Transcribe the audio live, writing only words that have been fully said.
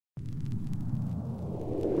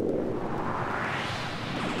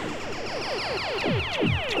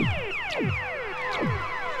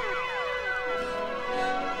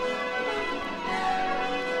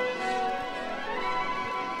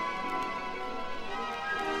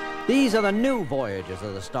These are the new voyages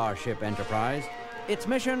of the Starship Enterprise. Its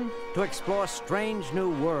mission, to explore strange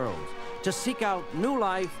new worlds, to seek out new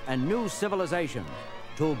life and new civilizations,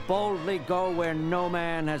 to boldly go where no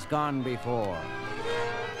man has gone before.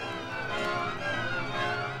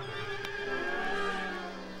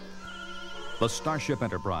 The Starship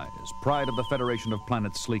Enterprise, pride of the Federation of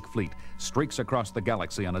Planets' sleek fleet, streaks across the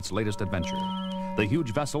galaxy on its latest adventure. The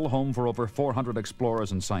huge vessel, home for over 400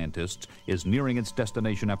 explorers and scientists, is nearing its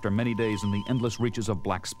destination after many days in the endless reaches of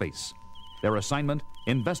black space. Their assignment,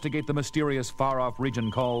 investigate the mysterious far-off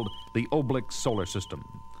region called the Oblique Solar System.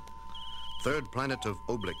 Third planet of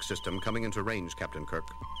Oblique System coming into range, Captain Kirk.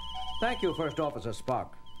 Thank you, First Officer Spock.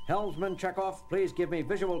 Helmsman Chekhov, please give me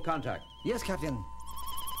visual contact. Yes, Captain.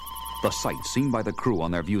 The sight seen by the crew on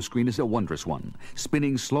their view screen is a wondrous one.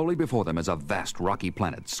 Spinning slowly before them is a vast rocky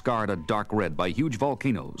planet, scarred a dark red by huge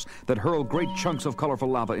volcanoes that hurl great chunks of colorful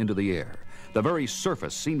lava into the air. The very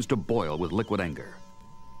surface seems to boil with liquid anger.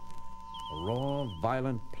 A raw,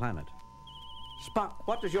 violent planet. Spock,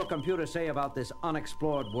 what does your computer say about this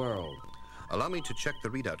unexplored world? Allow me to check the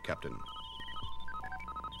readout, Captain.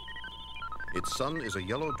 Its sun is a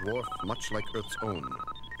yellow dwarf much like Earth's own.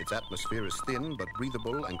 Its atmosphere is thin but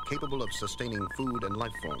breathable and capable of sustaining food and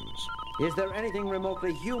life forms. Is there anything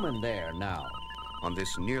remotely human there now? On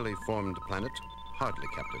this nearly formed planet, hardly,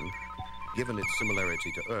 Captain. Given its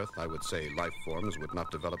similarity to Earth, I would say life forms would not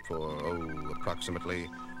develop for, approximately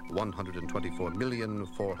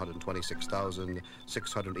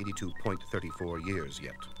 124,426,682.34 years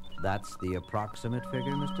yet. That's the approximate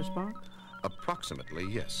figure, Mr. Spock? Approximately,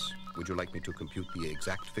 yes. Would you like me to compute the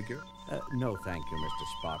exact figure? No, thank you, Mr.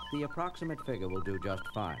 Spock. The approximate figure will do just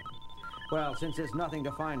fine. Well, since there's nothing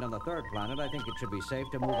to find on the third planet, I think it should be safe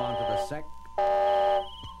to move on to the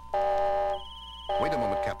Wait a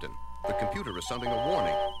moment, Captain. The computer is sounding a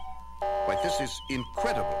warning. Why, this is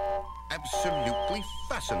incredible. Absolutely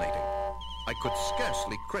fascinating. I could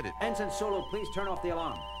scarcely credit... Ensign Sulu, please turn off the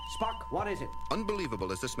alarm. Spock, what is it?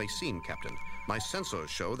 Unbelievable as this may seem, Captain, my sensors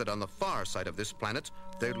show that on the far side of this planet,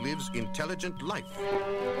 there lives intelligent life.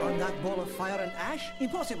 On that ball of fire and ash?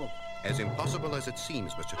 Impossible. As impossible as it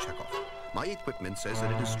seems, Mr. Chekhov. My equipment says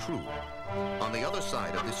that it is true. On the other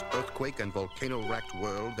side of this earthquake and volcano-racked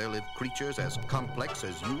world, there live creatures as complex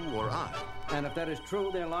as you or I. And if that is true,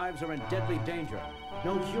 their lives are in deadly danger.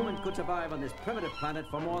 No human could survive on this primitive planet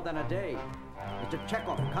for more than a day. Mr.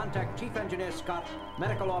 Chekhov, contact Chief Engineer Scott,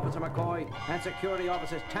 Medical Officer McCoy, and Security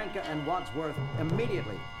Officers Tanker and Wadsworth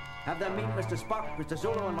immediately. Have them meet Mr. Spock, Mr.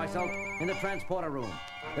 Zulu, and myself in the transporter room.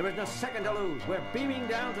 There is no second to lose. We're beaming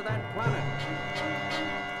down to that planet.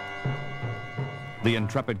 The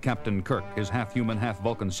intrepid Captain Kirk, his half-human,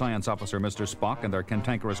 half-Vulcan science officer, Mr. Spock, and their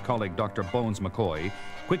cantankerous colleague, Dr. Bones McCoy,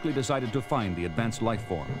 quickly decided to find the advanced life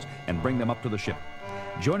forms and bring them up to the ship.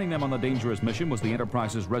 Joining them on the dangerous mission was the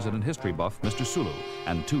Enterprise's resident history buff, Mr. Sulu,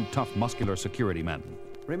 and two tough, muscular security men.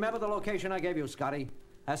 Remember the location I gave you, Scotty.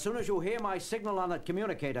 As soon as you hear my signal on the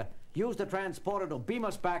communicator, use the transporter to beam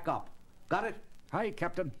us back up. Got it? Hi,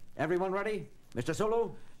 Captain. Everyone ready? Mr.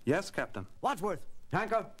 Sulu? Yes, Captain. Wadsworth?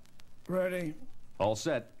 Tanker? Ready. All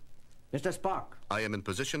set. Mr. Spock? I am in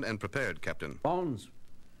position and prepared, Captain. Bones?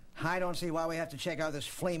 I don't see why we have to check out this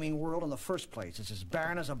flaming world in the first place. It's as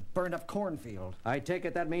barren as a burned-up cornfield. I take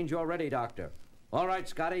it that means you're ready, Doctor. All right,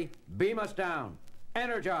 Scotty. Beam us down.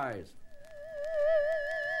 Energize.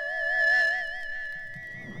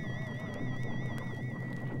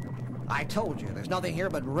 I told you, there's nothing here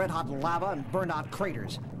but red-hot lava and burned-out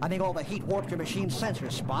craters. I think all the heat warped your machine's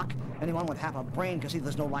sensors, Spock. Anyone with half a brain can see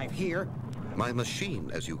there's no life here. My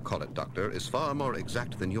machine, as you call it, Doctor, is far more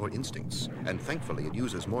exact than your instincts, and thankfully it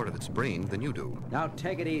uses more of its brain than you do. Now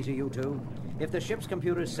take it easy, you two. If the ship's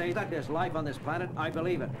computers say that there's life on this planet, I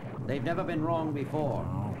believe it. They've never been wrong before.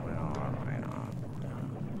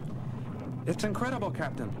 It's incredible,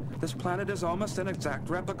 Captain. This planet is almost an exact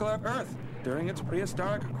replica of Earth during its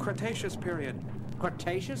prehistoric Cretaceous period.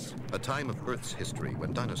 Cretaceous? A time of Earth's history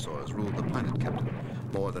when dinosaurs ruled the planet, Captain.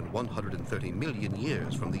 More than 130 million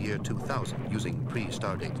years from the year 2000, using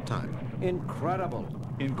pre-Stardate time. Incredible.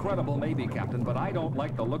 Incredible maybe, Captain, but I don't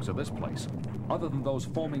like the looks of this place. Other than those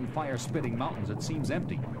foaming, fire-spitting mountains, it seems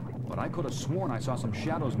empty. But I could have sworn I saw some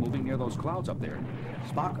shadows moving near those clouds up there.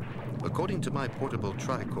 Spock? According to my portable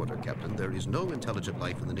tricorder, Captain, there is no intelligent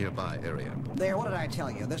life in the nearby area. There, what did I tell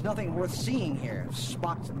you? There's nothing worth seeing here.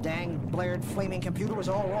 Spock's dang, blared, flaming computer was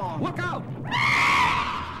all wrong. Look out!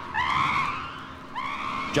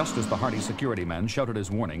 Just as the hardy security man shouted his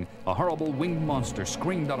warning, a horrible winged monster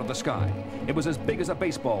screamed out of the sky. It was as big as a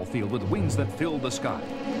baseball field with wings that filled the sky.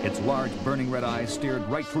 Its large, burning red eyes stared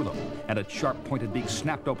right through them, and its sharp-pointed beak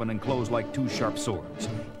snapped open and closed like two sharp swords.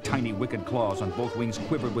 Tiny, wicked claws on both wings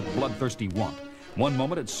quivered with bloodthirsty want. One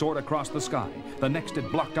moment it soared across the sky. The next it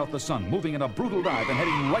blocked out the sun, moving in a brutal dive and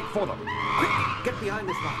heading right for them. Quick, get behind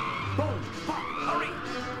this rock. Bones, Spock, hurry!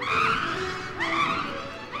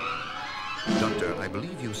 Doctor, I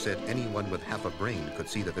believe you said anyone with half a brain could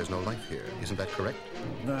see that there's no life here. Isn't that correct?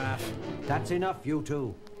 That's enough, you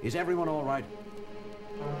two. Is everyone all right?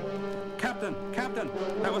 Captain,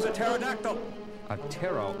 that was a pterodactyl. A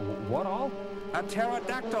what all? A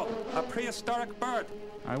pterodactyl, a prehistoric bird.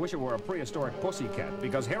 I wish it were a prehistoric pussycat,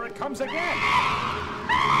 because here it comes again!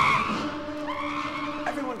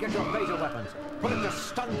 Everyone get your laser weapons. Put it to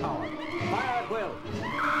stun power. Fire at will.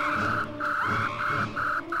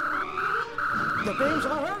 The beams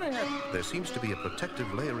are hurting it. There seems to be a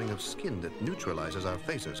protective layering of skin that neutralizes our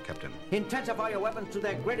phasers, Captain. Intensify your weapons to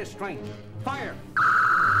their greatest strength. Fire!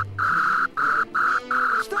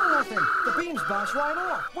 Still nothing. The beams bounce right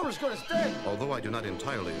off. We're as good as dead. Although I do not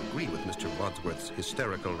entirely agree with Mr. Wadsworth's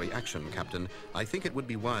hysterical reaction, Captain, I think it would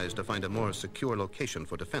be wise to find a more secure location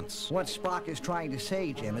for defense. What Spock is trying to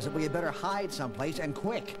say, Jim, is that we had better hide someplace and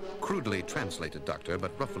quick. Crudely translated, Doctor,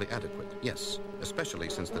 but roughly adequate, yes. Especially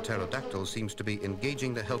since the pterodactyl seems to be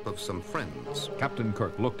engaging the help of some friends. Captain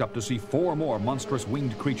Kirk looked up to see 4 more monstrous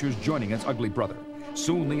winged creatures joining its ugly brother.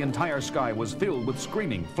 Soon the entire sky was filled with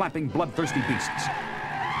screaming, flapping, bloodthirsty beasts.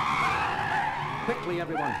 Quickly,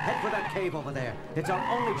 everyone, head for that cave over there. It's our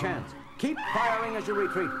only chance. Keep firing as you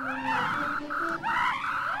retreat.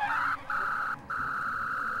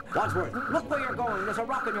 Wadsworth, look where you're going. There's a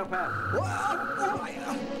rock in your path.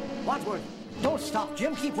 Wadsworth. Don't stop,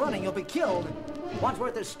 Jim. Keep running. You'll be killed.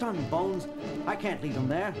 Wadsworth is stunned, Bones. I can't leave him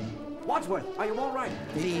there. Wadsworth, are you all right?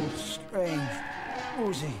 He's strange.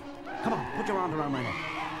 Woozy. Come on, put your arms around my neck.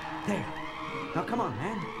 There. Now come on,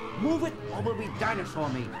 man. Move it, or we'll be dinosaur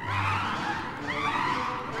meat.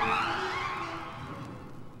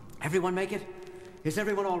 Everyone make it? Is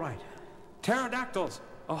everyone all right? Pterodactyls.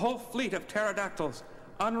 A whole fleet of pterodactyls.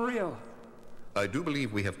 Unreal. I do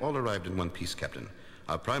believe we have all arrived in one piece, Captain.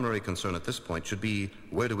 Our primary concern at this point should be,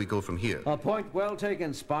 where do we go from here? A point well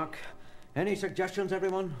taken, Spock. Any suggestions,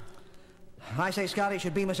 everyone? I say Scotty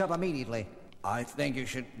should beam us up immediately. I think you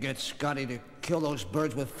should get Scotty to kill those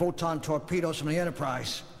birds with photon torpedoes from the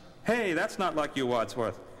Enterprise. Hey, that's not like you,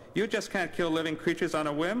 Wadsworth. You just can't kill living creatures on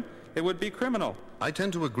a whim. It would be criminal. I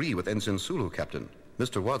tend to agree with Ensign Sulu, Captain.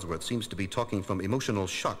 Mr. Wadsworth seems to be talking from emotional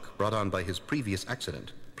shock brought on by his previous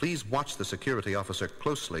accident. Please watch the security officer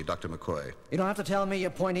closely, Dr. McCoy. You don't have to tell me,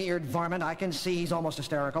 you pointy-eared varmint. I can see he's almost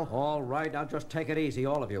hysterical. All right, now just take it easy,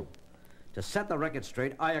 all of you. To set the record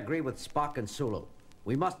straight, I agree with Spock and Sulu.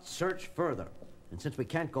 We must search further. And since we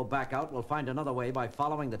can't go back out, we'll find another way by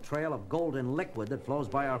following the trail of golden liquid that flows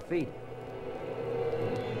by our feet.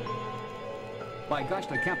 By gosh,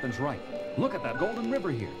 the captain's right. Look at that golden river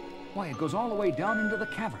here. Why, it goes all the way down into the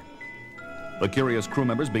cavern. The curious crew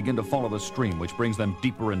members begin to follow the stream, which brings them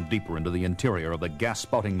deeper and deeper into the interior of the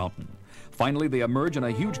gas-spouting mountain. Finally, they emerge in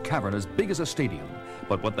a huge cavern as big as a stadium.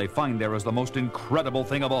 But what they find there is the most incredible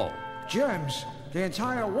thing of all. Gems. The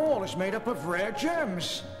entire wall is made up of rare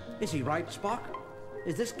gems. Is he right, Spock?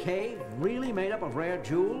 Is this cave really made up of rare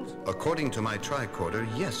jewels? According to my tricorder,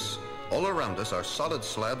 yes. All around us are solid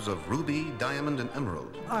slabs of ruby, diamond, and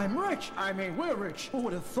emerald. I'm rich. I mean, we're rich. Who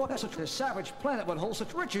would have thought that such a savage planet would hold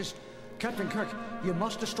such riches? Captain Kirk, you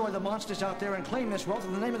must destroy the monsters out there and claim this wealth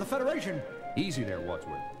in the name of the Federation. Easy there,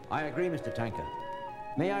 Wadsworth. I agree, Mr. Tanker.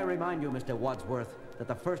 May I remind you, Mr. Wadsworth, that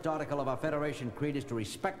the first article of our Federation creed is to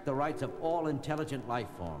respect the rights of all intelligent life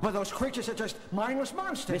forms. But those creatures are just mindless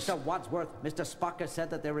monsters. Mr. Wadsworth, Mr. Spock has said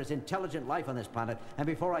that there is intelligent life on this planet, and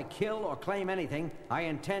before I kill or claim anything, I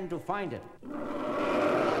intend to find it.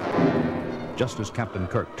 Just as Captain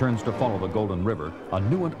Kirk turns to follow the Golden River, a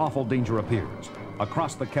new and awful danger appears.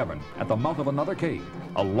 Across the cavern, at the mouth of another cave,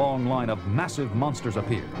 a long line of massive monsters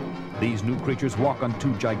appear. These new creatures walk on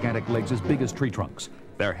 2 gigantic legs as big as tree trunks.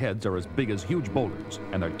 Their heads are as big as huge boulders,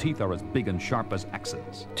 and their teeth are as big and sharp as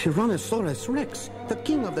axes. Tyrannosaurus Rex, the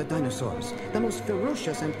king of the dinosaurs, the most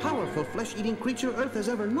ferocious and powerful flesh-eating creature Earth has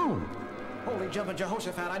ever known. Holy jumping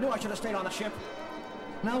Jehoshaphat, I knew I should have stayed on the ship.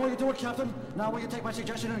 Now will you do it, Captain? Now will you take my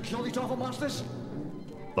suggestion and kill these awful monsters?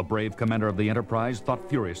 The brave commander of the Enterprise thought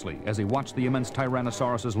furiously as he watched the immense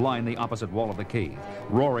Tyrannosauruses line the opposite wall of the cave,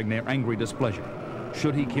 roaring their angry displeasure.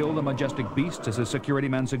 Should he kill the majestic beasts, as his security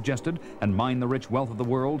man suggested, and mine the rich wealth of the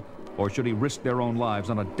world? Or should he risk their own lives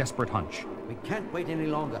on a desperate hunch? We can't wait any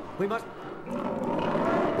longer. We must...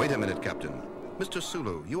 Wait a minute, Captain. Mr.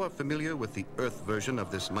 Sulu, you are familiar with the Earth version of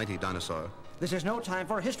this mighty dinosaur? This is no time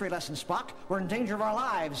for a history lesson, Spock. We're in danger of our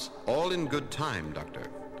lives. All in good time, Doctor.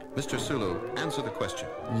 Mr. Sulu, answer the question.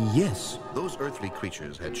 Yes. Those earthly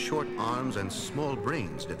creatures had short arms and small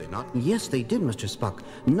brains, did they not? Yes, they did, Mr. Spock.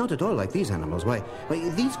 Not at all like these animals. Why,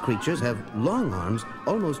 these creatures have long arms,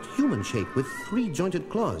 almost human-shaped, with 3 jointed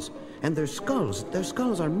claws. And their skulls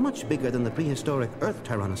are much bigger than the prehistoric Earth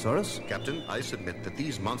Tyrannosaurus. Captain, I submit that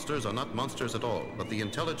these monsters are not monsters at all, but the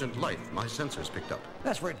intelligent life my sensors picked up.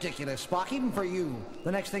 That's ridiculous, Spock, even for you.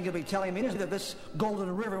 The next thing you'll be telling me is that this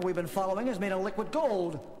golden river we've been following is made of liquid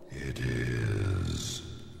gold. It is.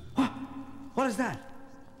 What is that?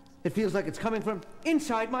 It feels like it's coming from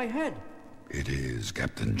inside my head. It is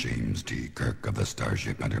Captain James T. Kirk of the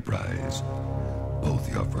Starship Enterprise.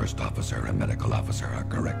 Both your first officer and medical officer are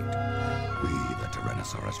correct. We, the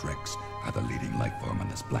Tyrannosaurus Rex, are the leading life form on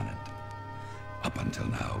this planet. Up until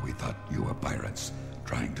now, we thought you were pirates,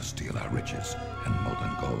 trying to steal our riches and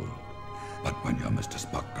molten gold. But when your Mr.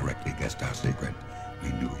 Spock correctly guessed our secret, we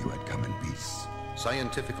knew you had come in peace.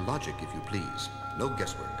 Scientific logic, if you please. No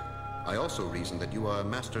guesswork. I also reason that you are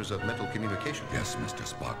masters of mental communication. Yes, Mr.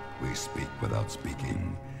 Spock, we speak without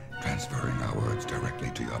speaking, transferring our words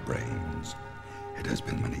directly to your brains. It has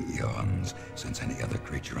been many eons since any other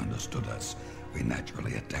creature understood us. We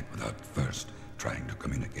naturally attack without first trying to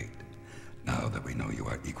communicate. Now that we know you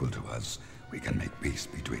are equal to us, we can make peace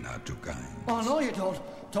between our two kinds. Oh, no, you don't.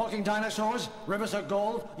 Talking dinosaurs, rivers of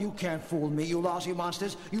gold. You can't fool me, you lousy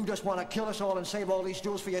monsters. You just want to kill us all and save all these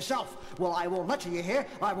jewels for yourself. Well, I won't let you hear.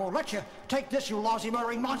 I won't let you. Take this, you lousy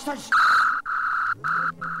murdering monsters.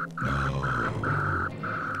 No.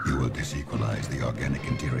 You will disequalize the organic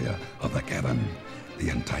interior of the cavern. The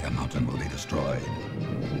entire mountain will be destroyed.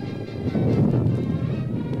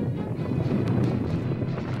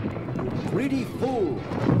 Greedy fool!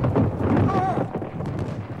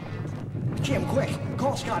 Jim, quick!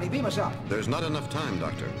 Call Scotty, beam us up. There's not enough time,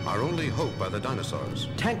 Doctor. Our only hope are the dinosaurs.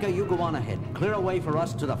 Tanker, you go on ahead. Clear a way for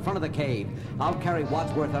us to the front of the cave. I'll carry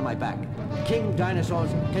Wadsworth on my back. King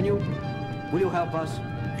Dinosaurs, will you help us?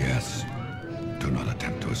 Yes. Do not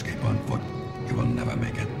attempt to escape on foot. You will never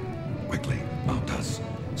make it. Quickly, mount us.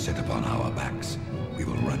 Sit upon our backs. We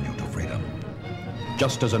will run you to freedom.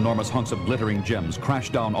 Just as enormous hunks of glittering gems crash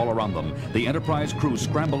down all around them, the Enterprise crew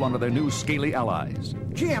scramble onto their new scaly allies.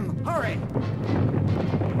 Jim, hurry!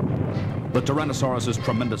 The Tyrannosaurus's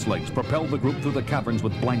tremendous legs propel the group through the caverns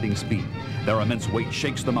with blinding speed. Their immense weight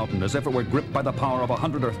shakes the mountain as if it were gripped by the power of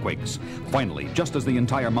 100 earthquakes. Finally, just as the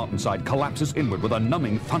entire mountainside collapses inward with a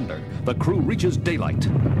numbing thunder, the crew reaches daylight.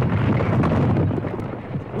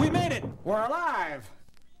 We made it! We're alive!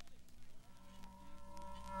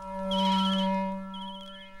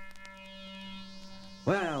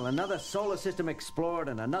 Well, another solar system explored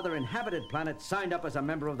and another inhabited planet signed up as a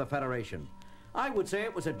member of the Federation. I would say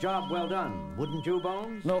it was a job well done, wouldn't you,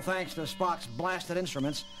 Bones? No thanks to Spock's blasted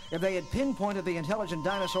instruments. If they had pinpointed the intelligent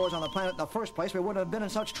dinosaurs on the planet in the first place, we wouldn't have been in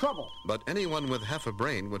such trouble. But anyone with half a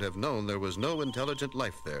brain would have known there was no intelligent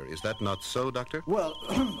life there. Is that not so, Doctor? Well,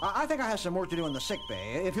 I think I have some work to do in the sick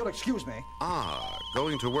bay, if you'll excuse me. Ah,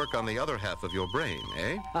 going to work on the other half of your brain,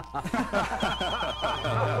 eh?